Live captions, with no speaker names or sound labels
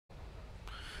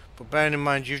But bearing in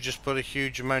mind you've just put a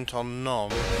huge amount on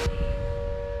none.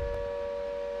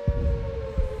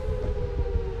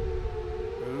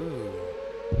 Ooh.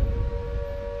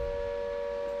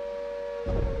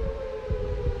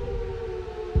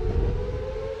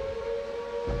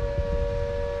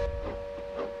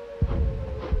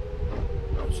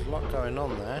 There's a lot going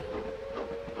on there.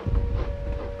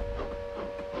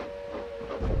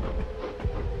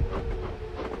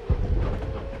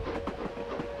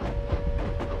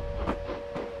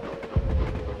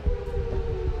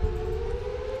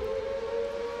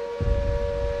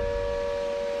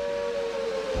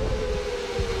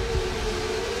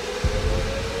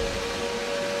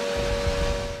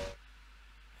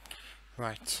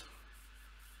 Right.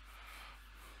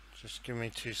 Just give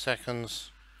me 2 seconds.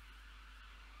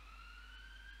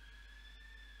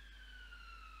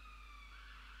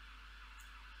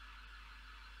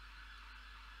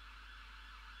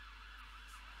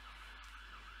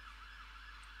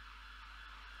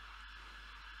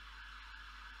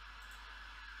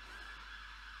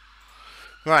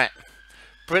 Right.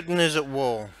 Britain is at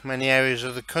war. Many areas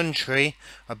of the country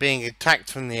are being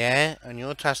attacked from the air, and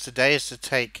your task today is to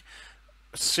take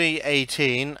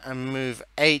C-18 and move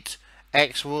 8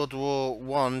 ex-World War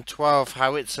I 12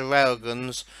 howitzer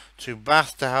railguns to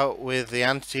Bath to help with the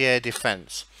anti-air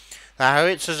defence. The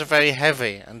howitzers are very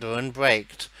heavy and are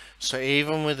unbraked, so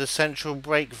even with a central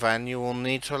brake van you will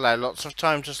need to allow lots of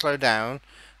time to slow down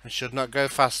and should not go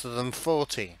faster than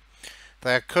 40.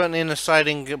 They are currently in a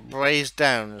siding at Bulleid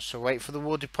down, so wait for the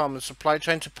War Department supply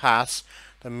train to pass,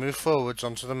 then move forwards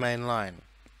onto the main line.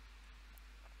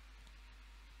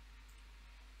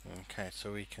 Okay,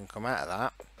 so we can come out of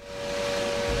that.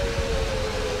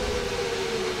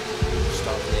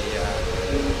 Start the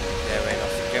air rain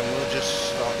off again. We'll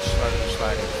just start slowly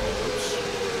sliding forwards.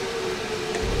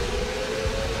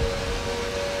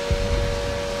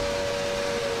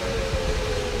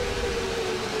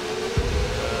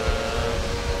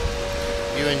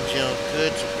 New engine are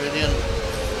good, brilliant.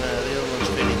 The other one's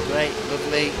feeling great,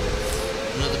 lovely.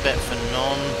 Another bit for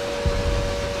none.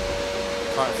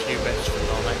 Quite a few bits for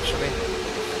none actually.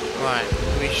 Right,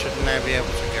 we should now be able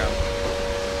to go.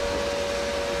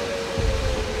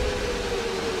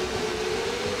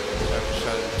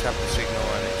 So tap the signal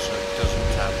on it so it doesn't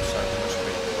tap, so it must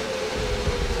be.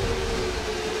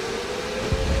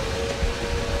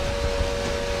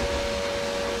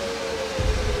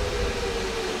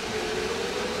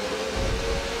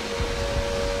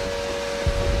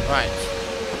 Right.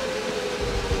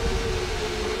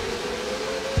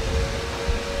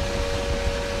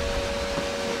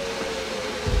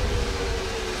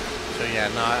 So yeah,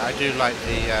 no, I do like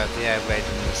the air raid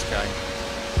in the sky.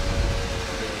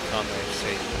 But you can't really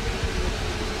see.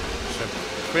 So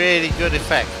pretty good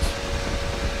effect.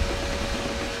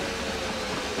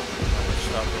 I'll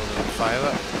start rolling the fire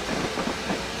up.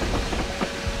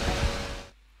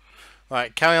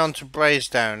 Right, carry on to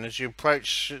Brazedown. As you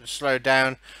approach, slow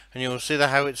down, and you will see the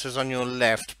howitzers on your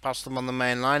left. Pass them on the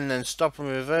main line, and then stop and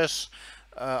reverse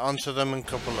onto them and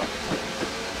couple up. I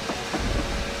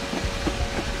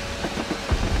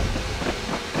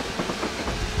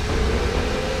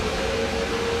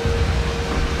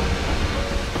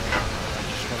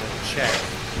just want to check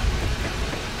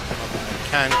that I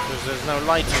can, because there's no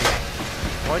lighting.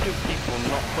 Why do people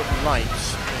not put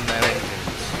lights in their engines?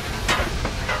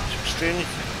 Extremely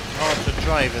hard to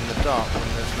drive in the dark when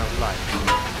there's no light.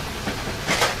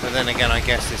 But then again, I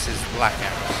guess this is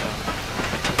blackout, so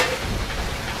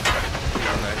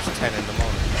even though it's 10 in the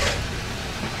morning.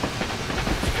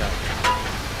 Let's go.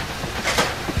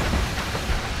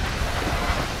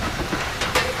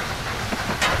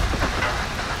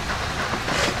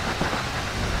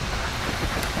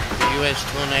 The US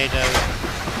tornado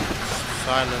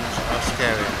sirens are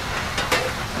scary.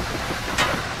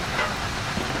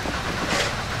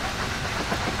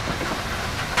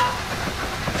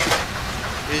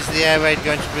 Is the air raid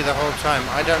going to be the whole time?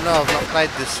 I don't know, I've not played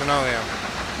this scenario.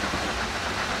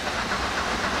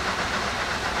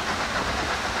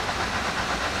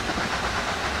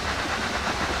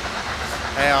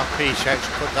 ARP shouts,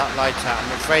 put that light out.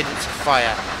 I'm afraid it's a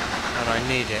fire and I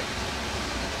need it.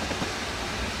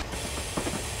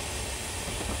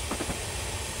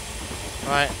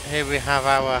 Right, here we have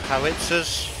our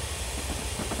howitzers.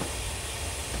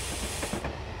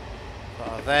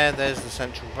 There's the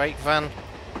central brake van.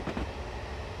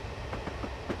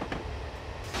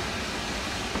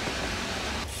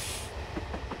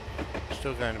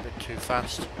 Still going a bit too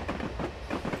fast,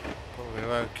 but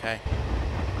we're okay.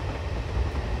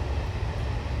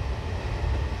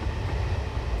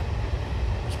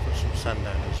 Let's put some sand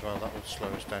down as well, that will slow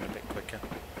us down a bit quicker.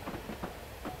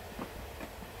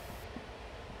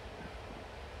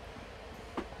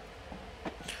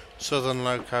 Southern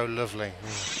Loco, lovely.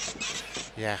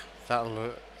 Yeah,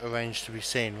 that'll arrange to be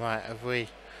seen. Right, have we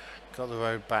got the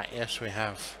road back? Yes, we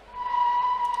have.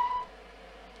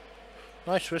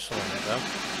 Nice whistle on it, though.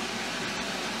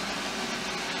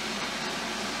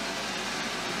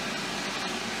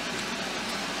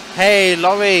 Hey,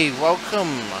 Laurie,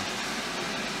 welcome.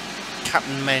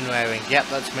 Captain Mainwaring. Yep,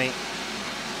 that's me.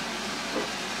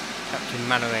 Captain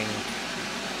Mannering.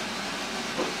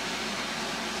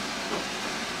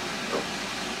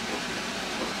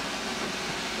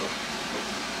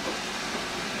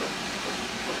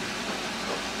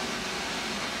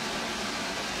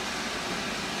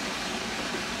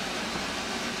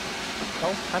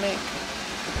 Don't panic.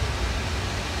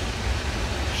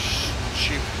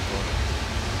 Stupid boy.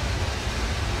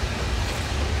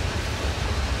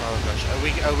 Oh gosh,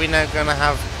 are we now going to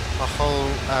have a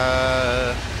whole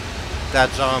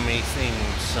Dad's Army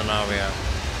themed scenario?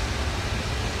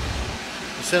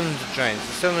 The cylinder drains.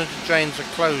 The cylinder drains are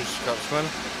closed, Scotsman.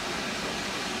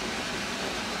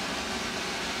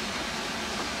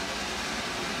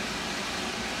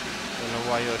 Don't know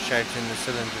why you're shouting the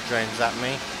cylinder drains at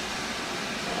me.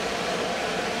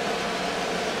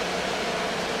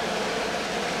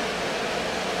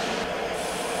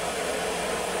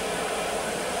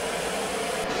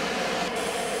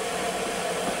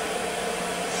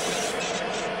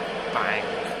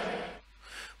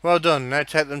 Well done. Now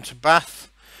take them to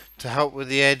Bath to help with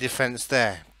the air defence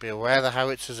there. Be aware the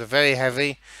howitzers are very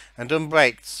heavy and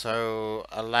unbraked, so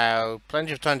allow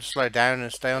plenty of time to slow down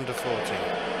and stay under 40.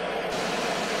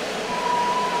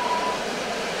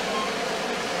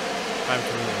 Time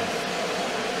to move.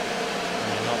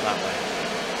 No, not that way.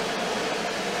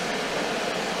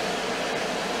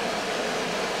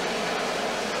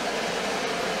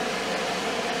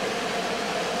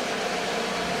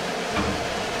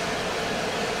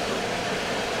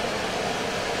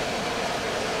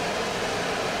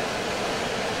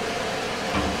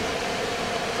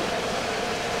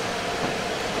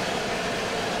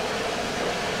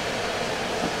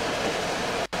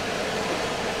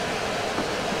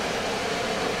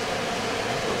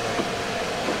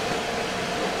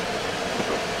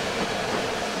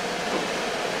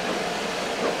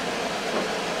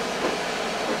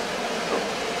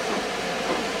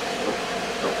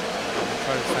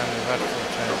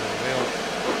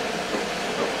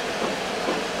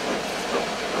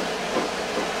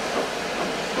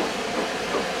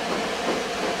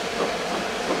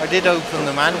 I did open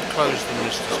them and close them,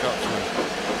 Mr. Scotsman.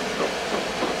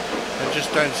 They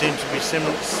just don't seem to be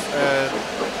simulated.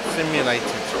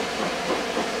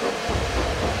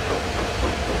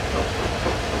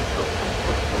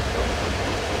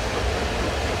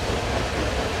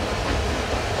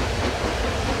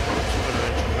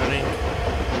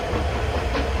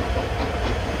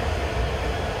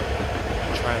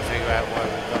 And try and figure out why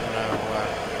we've got no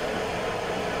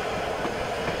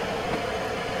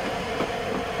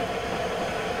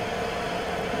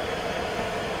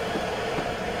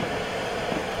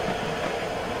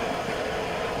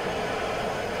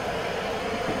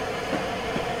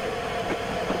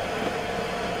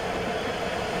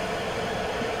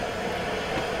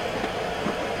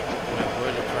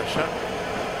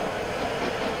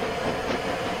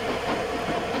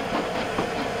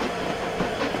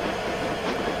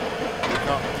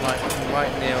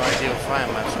right near ideal fire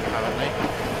mass apparently.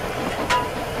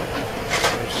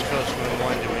 Which Scotsman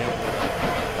winding me up with that.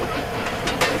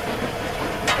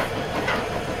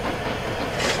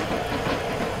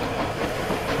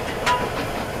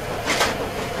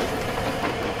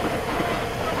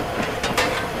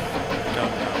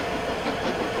 Don't know.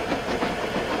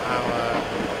 Our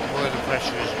boiler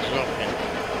pressure is dropping.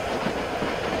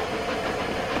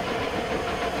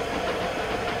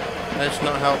 Let's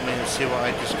not help me and see what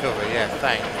I discover. Yeah,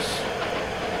 thanks.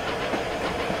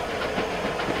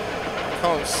 I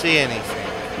can't see anything.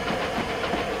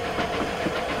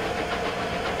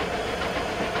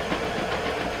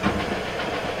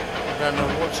 I don't know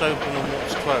what's open and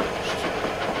what's closed.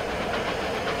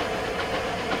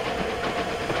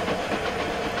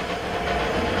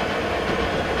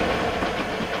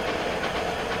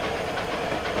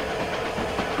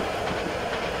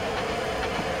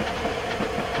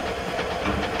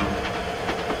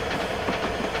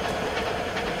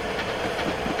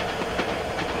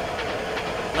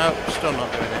 Nope, still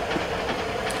not doing it.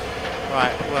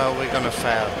 Right, well, we're going to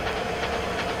fail.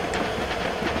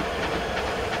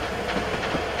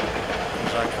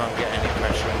 Because I can't get any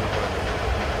pressure in the boiler.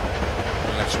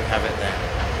 Unless we have it there.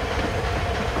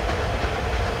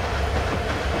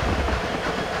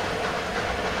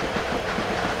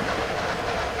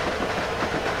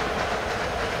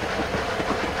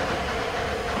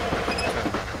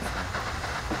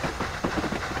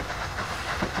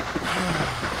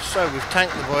 So we've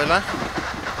tanked the boiler,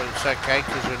 but it's okay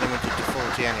because we're limited to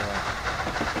 40 anyway.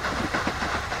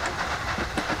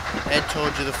 Ed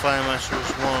told you the fire mass was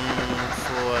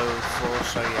 1404,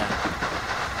 so yeah.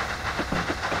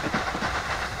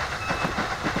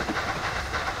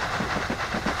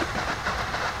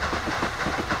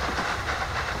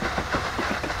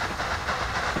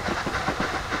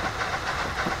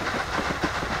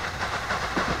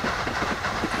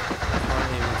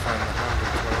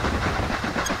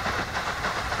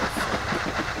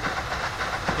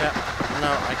 No,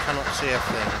 I cannot see a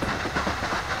thing.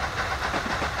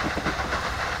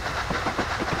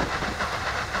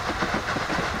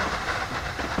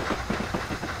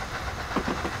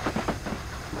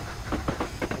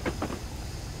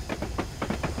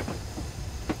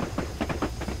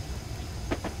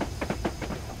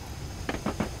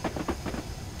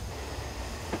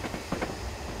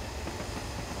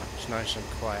 It's nice and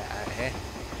quiet out here.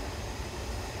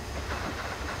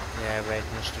 Yeah, Red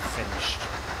must have finished.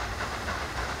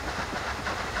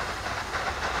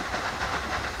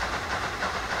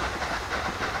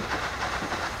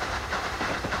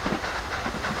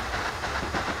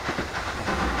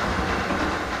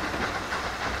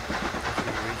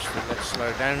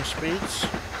 Slow down speeds.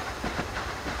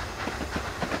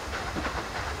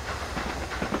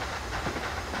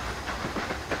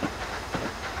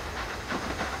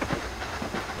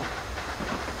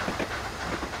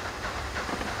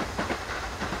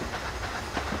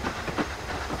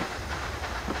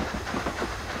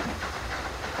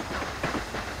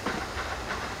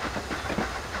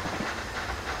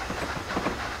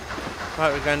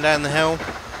 Right, we're going down the hill.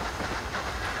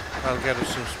 That'll get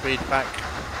us some speed back.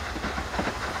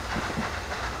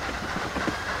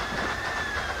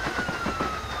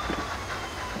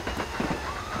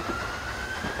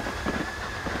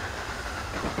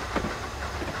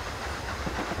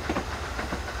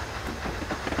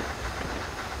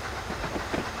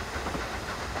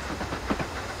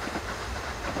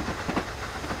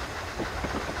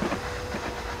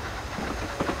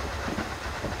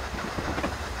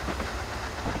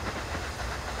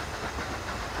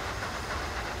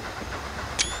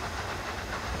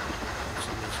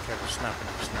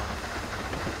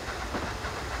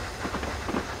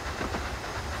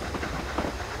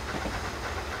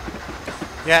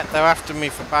 Yeah, they're after me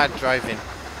for bad driving.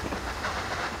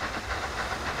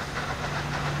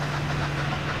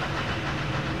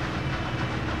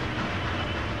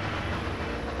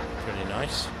 Pretty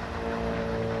nice.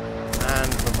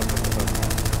 And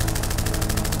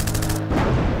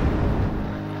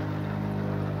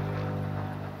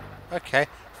okay,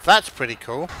 that's pretty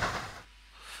cool.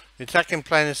 The attacking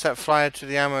plane has set fire to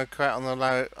the ammo crate on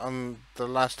the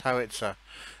last howitzer.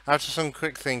 After some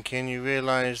quick thinking, you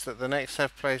realise that the next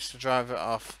safe place to drive it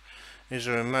off is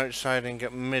a remote siding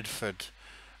at Midford.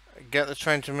 Get the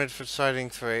train to Midford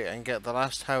Siding 3 and get the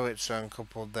last howitzer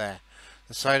uncoupled there.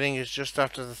 The siding is just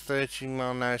after the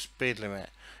 30-mile-an-hour speed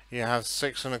limit. You have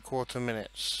 6¼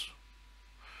 minutes.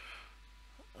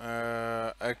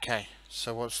 Okay,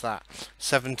 so what's that?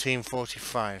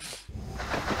 17:45.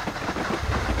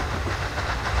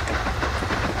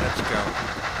 Let's go.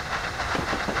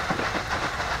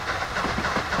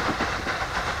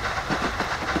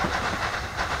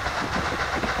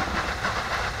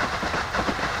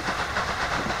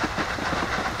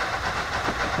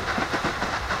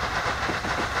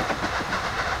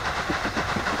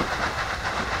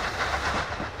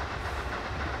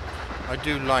 I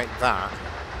do like that.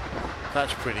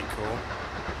 That's pretty cool.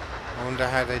 I wonder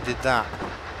how they did that.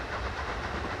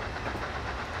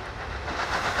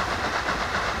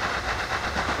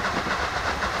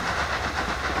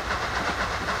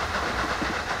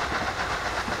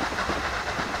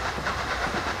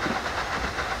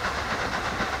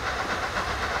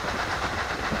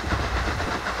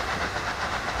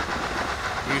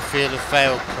 You feel the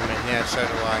fail coming, yeah, so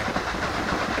do I.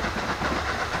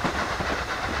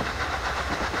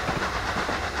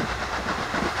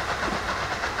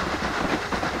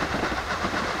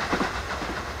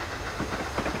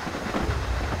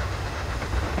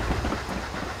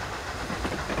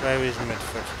 Where is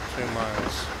Midford? 2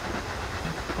 miles.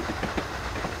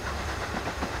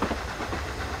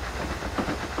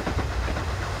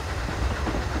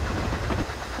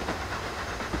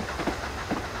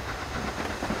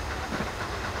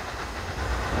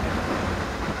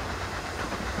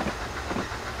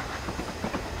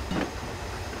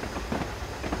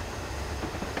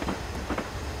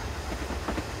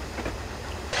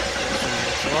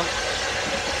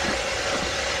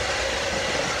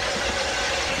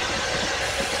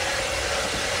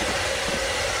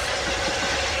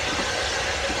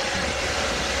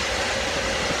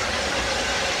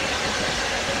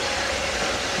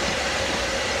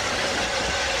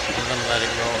 gonna let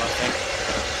it roll, I think.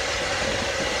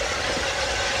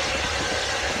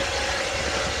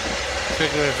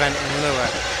 Trigger event and lure.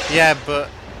 Yeah, but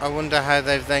I wonder how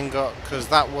they've then got, because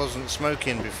that wasn't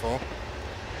smoking before.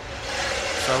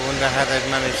 So I wonder how they've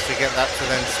managed to get that to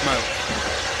then smoke.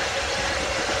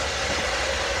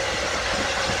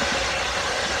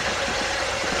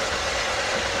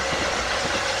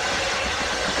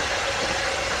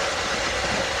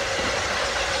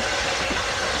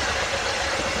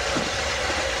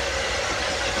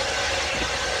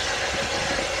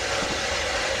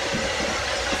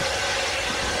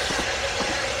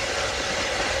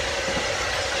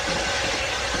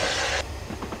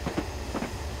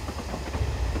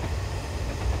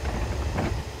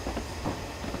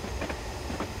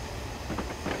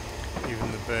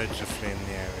 Birds are fleeing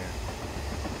the area.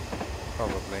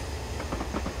 Probably.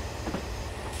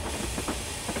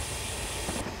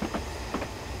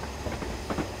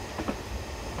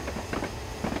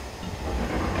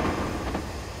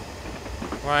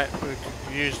 Right,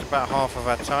 we've used about half of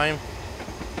our time.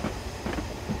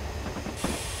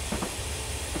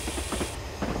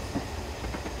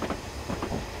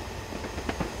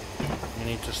 We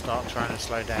need to start trying to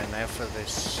slow down now for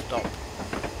this stop,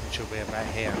 which will be about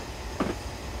here.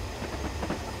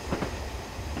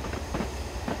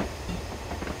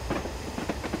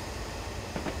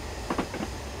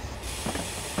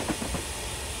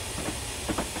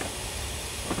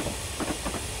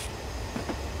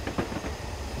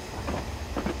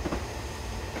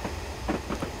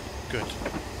 Good.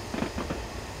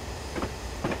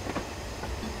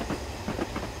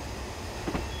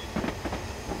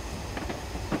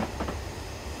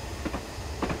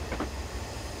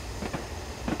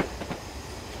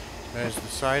 There's the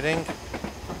siding.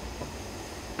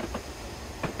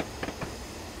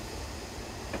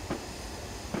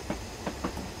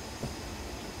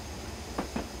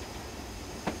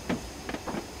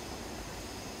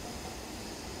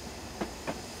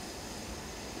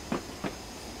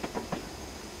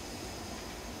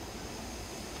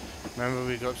 Remember,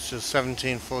 we got to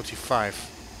 1745.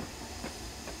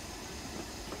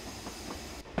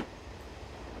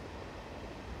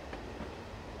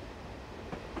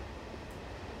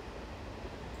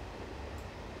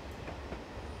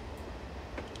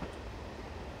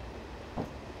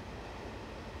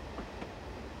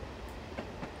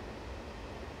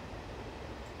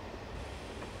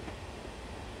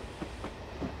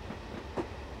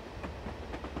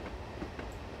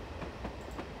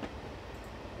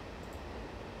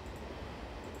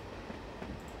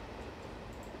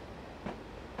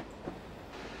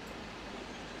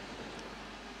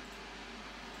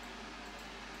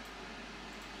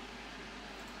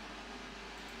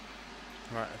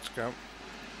 Right, let's go.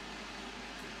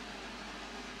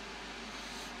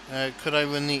 Could I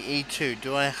run the E2?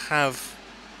 Do I have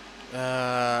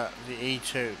the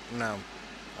E2? No.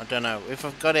 I don't know. If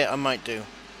I've got it, I might do.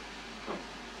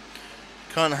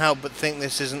 Can't help but think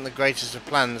this isn't the greatest of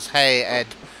plans. Hey, Ed.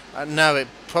 No, it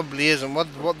probably isn't.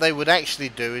 What they would actually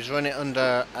do is run it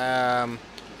under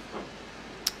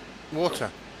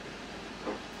water.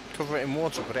 Cover it in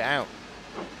water, put it out.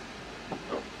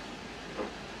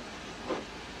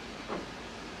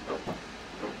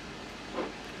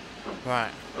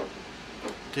 Right.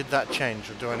 Did that change,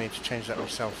 or do I need to change that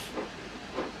myself?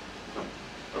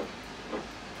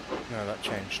 No, that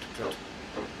changed. Good.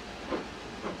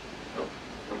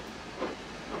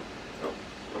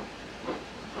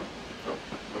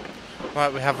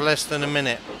 Right, we have less than a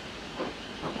minute.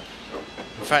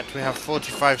 In fact, we have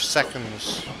 45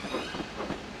 seconds.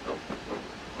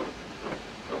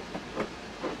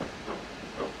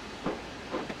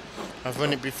 I've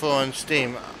run it before on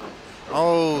Steam.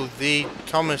 Oh, the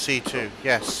Thomas E2.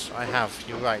 Yes, I have.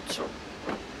 You're right.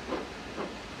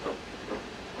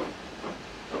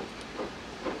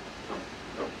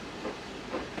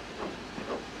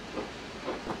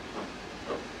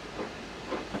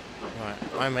 Right,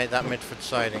 I made that Midford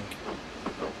siding.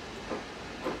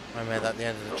 I made that the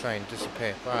end of the train.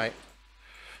 Disappear. Right.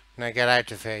 Now get out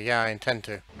of here. Yeah, I intend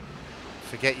to.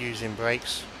 Forget using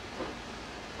brakes.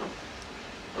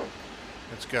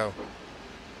 Let's go.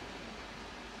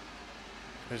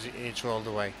 It's rolled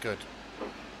away. Good.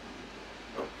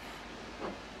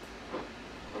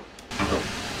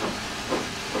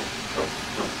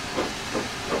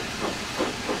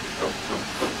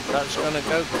 That's gonna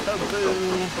go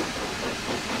kaboom.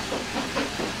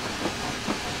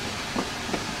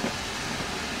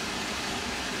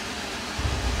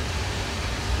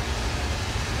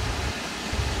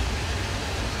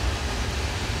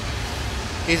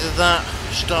 Either that,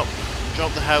 stop,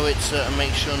 drop the howitzer and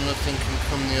make sure nothing can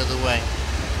come the other way.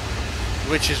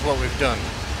 which is what we've done.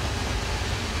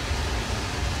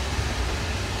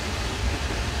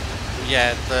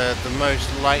 Yeah, the most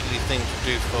likely thing to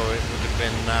do for it would have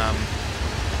been, I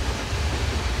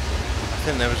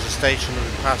think there was a station that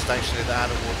we passed actually that had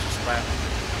a water spout.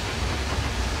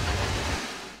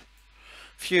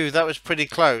 Phew, that was pretty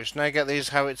close. Now get these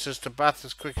howitzers to Bath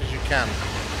as quick as you can.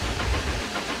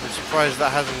 I'm surprised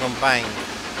that hasn't gone bang.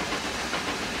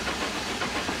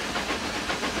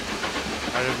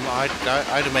 I'd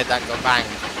have made that go bang.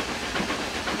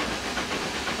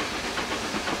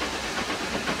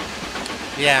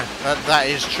 Yeah, that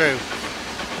is true.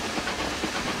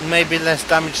 Maybe less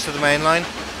damage to the main line.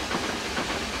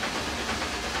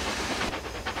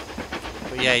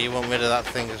 But yeah, you want rid of that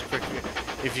thing as quickly.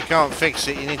 If you can't fix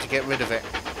it, you need to get rid of it.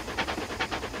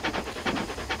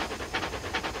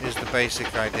 Is the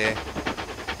basic idea.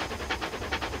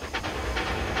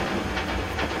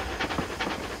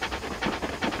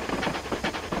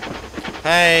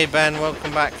 Hey Ben,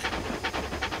 welcome back.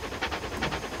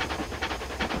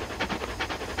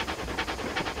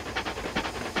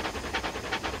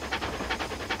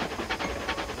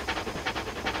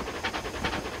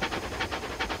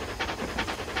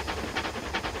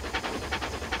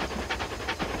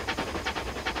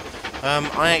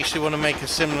 I actually want to make a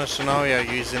similar scenario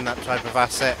using that type of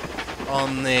asset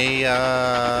on the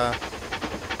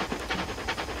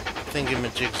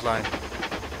thingamajigs line.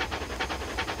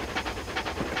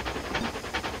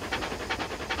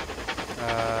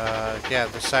 Yeah,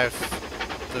 the south,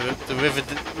 the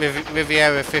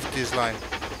Riviera 50s line.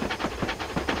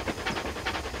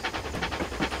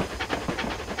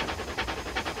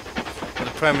 But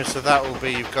the premise of that will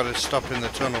be you've got to stop in the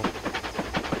tunnel.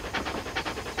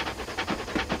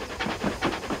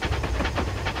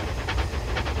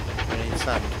 We need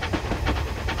sand.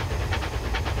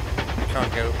 We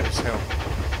can't go up this hill.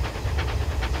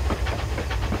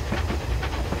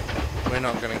 We're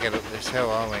not going to get up this hill,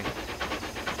 are we?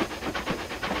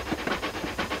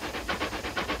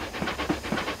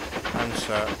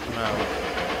 Answer, no.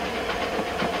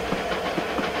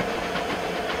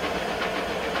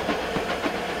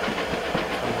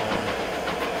 Come on.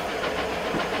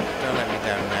 Don't let me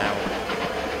down now.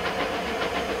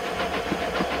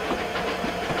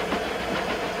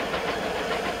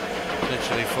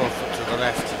 Literally 4 foot to the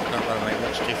left. Not going to make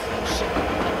much difference.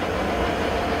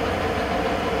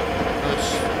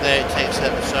 There it takes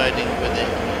out the siding with it,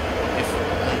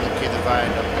 and look at the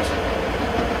viaduct.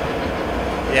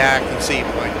 Yeah, I can see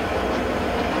your point.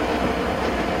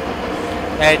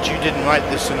 Ed, you didn't write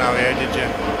this scenario, did you?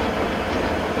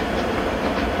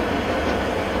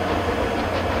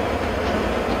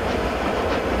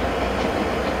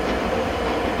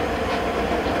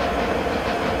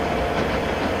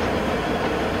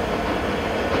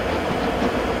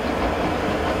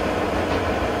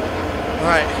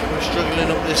 Right, we're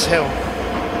struggling up this hill.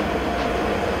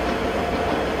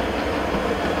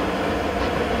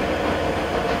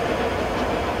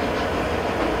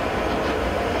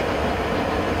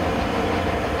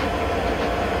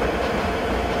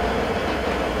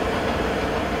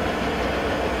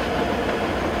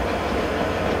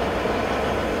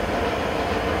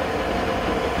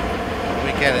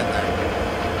 We get in there.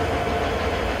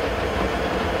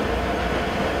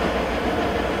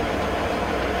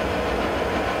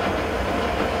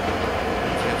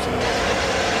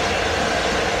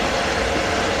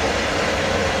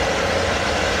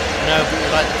 No, but we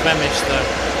like the premise though.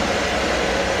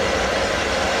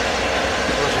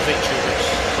 It was a victory which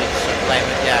is a blame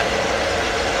it, yeah.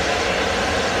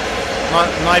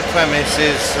 My premise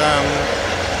is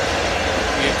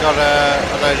you've got a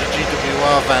load of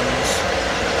GWR vans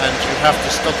and you have to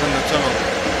stop in the tunnel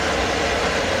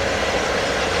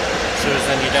so as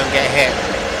then you don't get hit.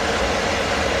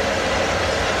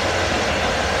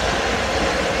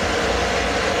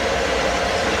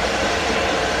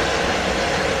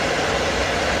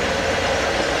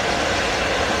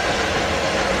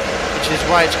 Which is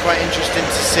why it's quite interesting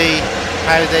to see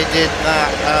how they did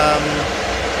that,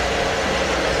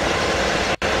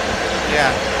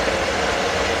 yeah,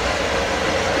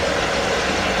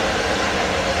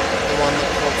 the one that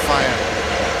caught fire.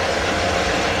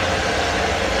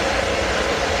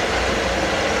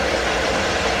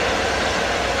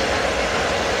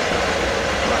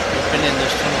 Right, we've been in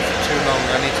this tunnel for too long,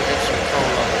 I need to get some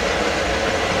coal on.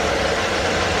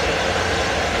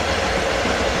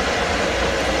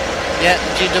 Yeah,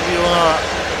 GWR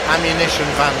ammunition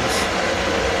vans.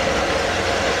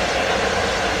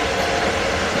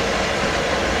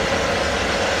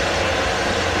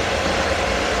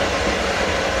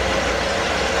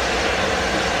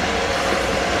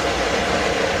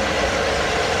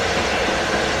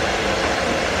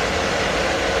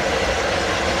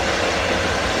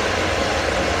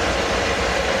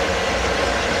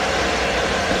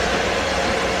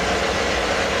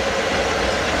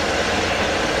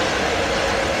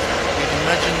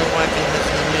 imagine the wagon has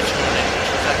an emitter on it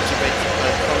which was activated by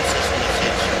a process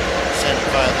message sent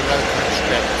via the local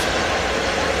script.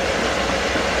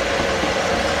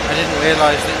 I didn't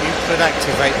realise that you could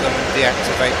activate them and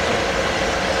deactivate them.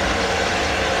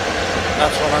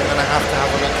 That's what I'm going to have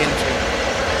a look into.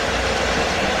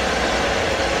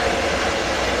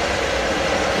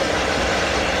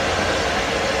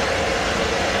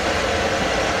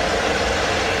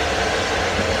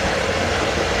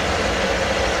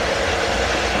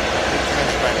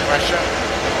 Pressure,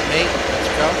 not me,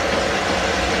 let's go.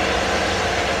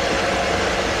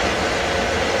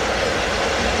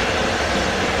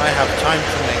 I have time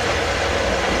to make up.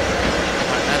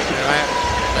 Right,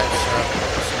 let's put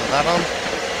some of that on.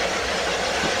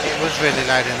 It was really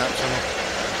loud in that tunnel.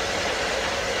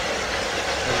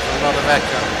 There was a lot of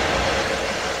echo.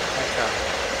 Echo.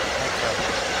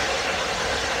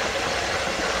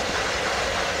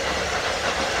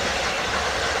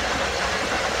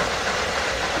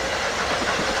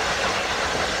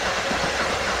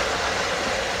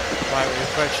 Right, we're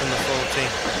approaching the 40.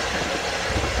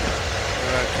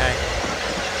 We're okay.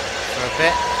 For a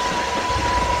bit.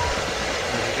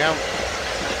 There we go.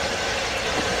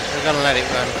 We're going to let it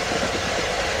run.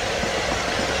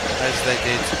 As they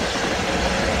did.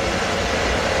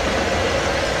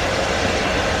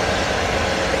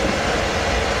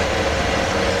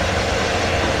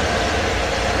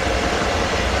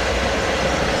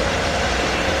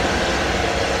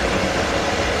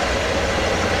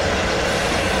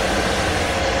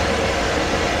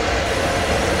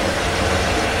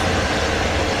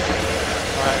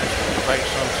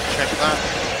 Brakes on to check that.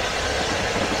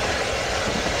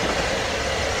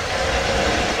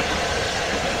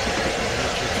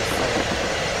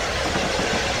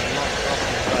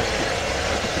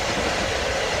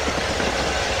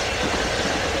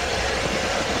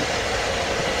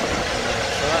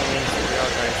 So that means that we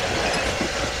are going to be late.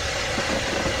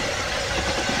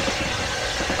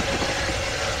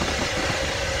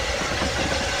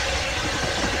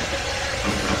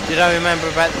 Did I remember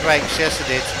about the brakes? Yes, I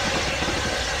did.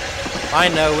 I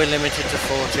know we're limited to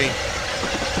 40.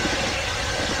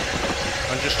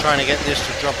 I'm just trying to get this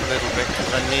to drop a little bit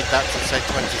because I need that to say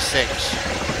 26.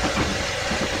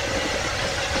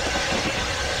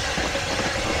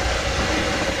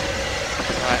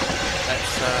 Right,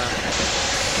 let's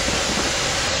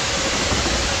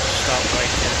start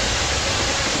braking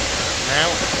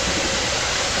now.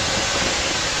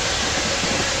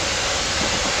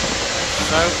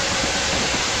 So.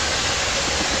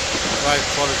 Drive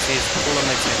quality is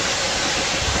plummeting.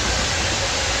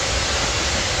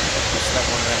 Let's let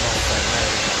one of them off then. There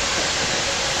we go.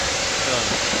 Done.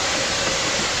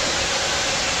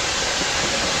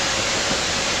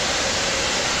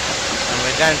 And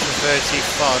we're down to 30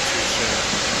 far too soon.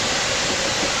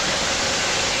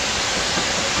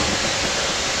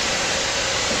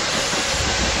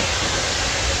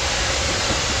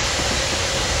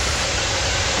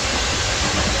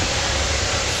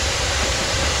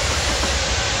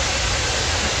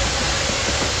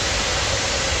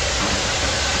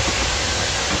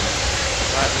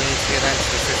 We need to get down to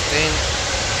the 15.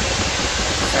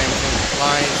 Same thing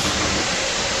applies.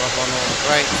 Rub on all the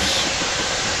brakes.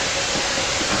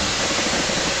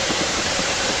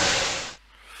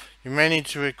 You may need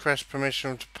to request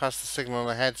permission to pass the signal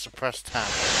ahead, so press tab.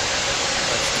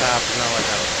 Press tab, no I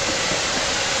don't.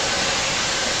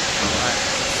 Right,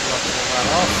 let's lock all that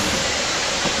off.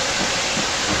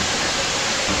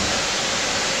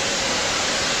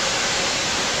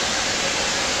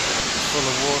 Full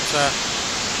of water.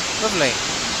 Lovely.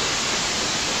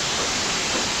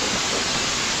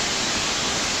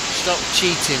 Stop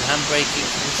cheating. Handbraking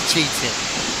is cheating.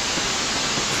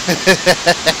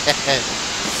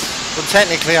 Well,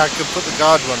 technically I could put the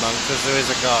guard one on because there is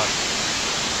a guard.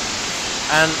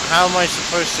 And how am I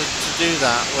supposed to do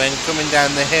that when coming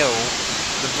down the hill,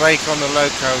 the brake on the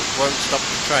loco won't stop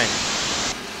the train?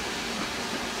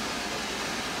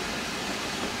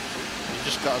 You've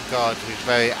just got a guard who's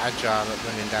very agile at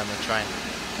running down the train.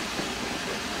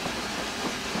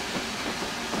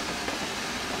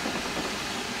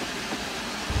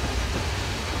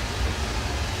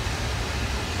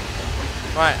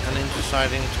 Right, and into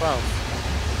siding 12.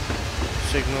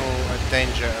 Signal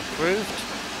danger approved.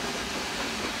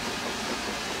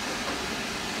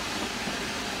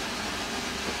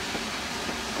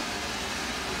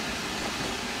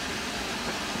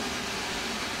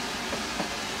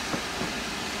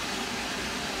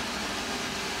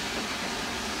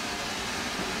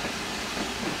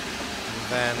 And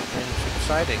then into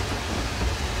siding.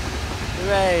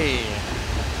 Hooray!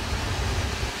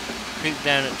 Creep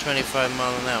down at 25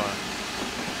 miles an hour.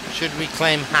 Should we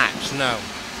claim hacks? No.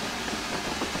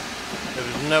 There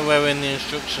was nowhere in the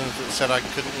instructions that said I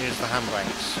couldn't use the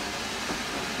handbrakes.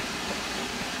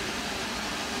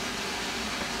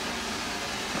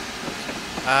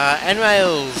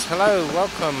 N-Rails, hello,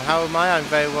 welcome. How am I? I'm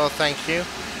very well, thank you.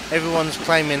 Everyone's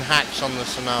claiming hacks on the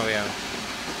scenario.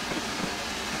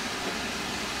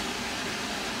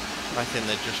 I think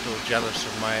they're just all jealous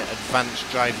of my advanced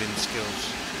driving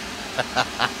skills.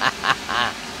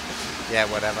 Yeah,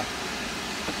 whatever.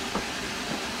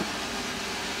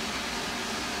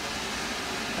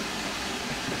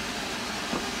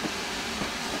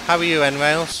 How are you,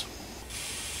 N-Rails?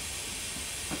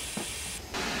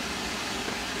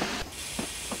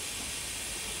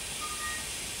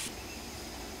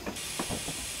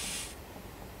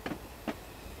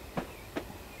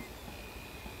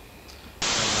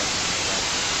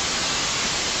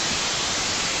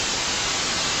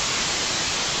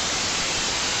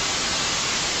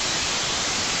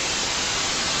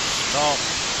 Stop.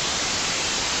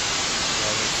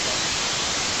 Yeah, we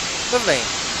stopped. Lovely.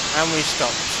 And we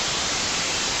stopped.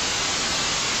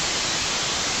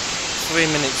 3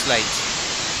 minutes late.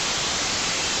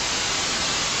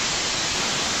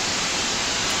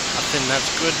 I think that's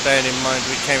good, bearing in mind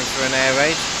we came for an air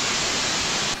raid.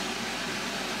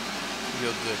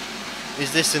 You're good.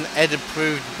 Is this an Ed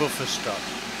approved buffer stop?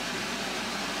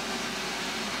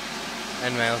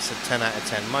 N-Rail said 10 out of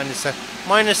 10.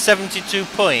 Minus 72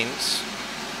 points?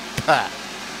 Pah.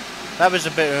 That was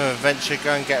a bit of an adventure.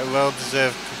 Go and get a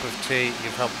well-deserved cup of tea.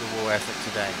 You've helped the war effort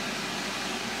today.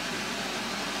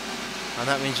 And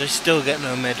that means I still get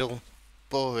no medal.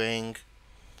 Boring.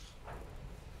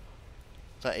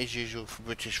 That is usual for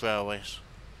British Railways.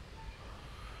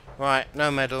 Right,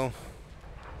 no medal.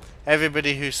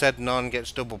 Everybody who said none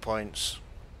gets double points.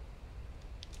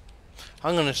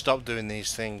 I'm going to stop doing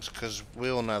these things because we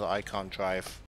all know that I can't drive.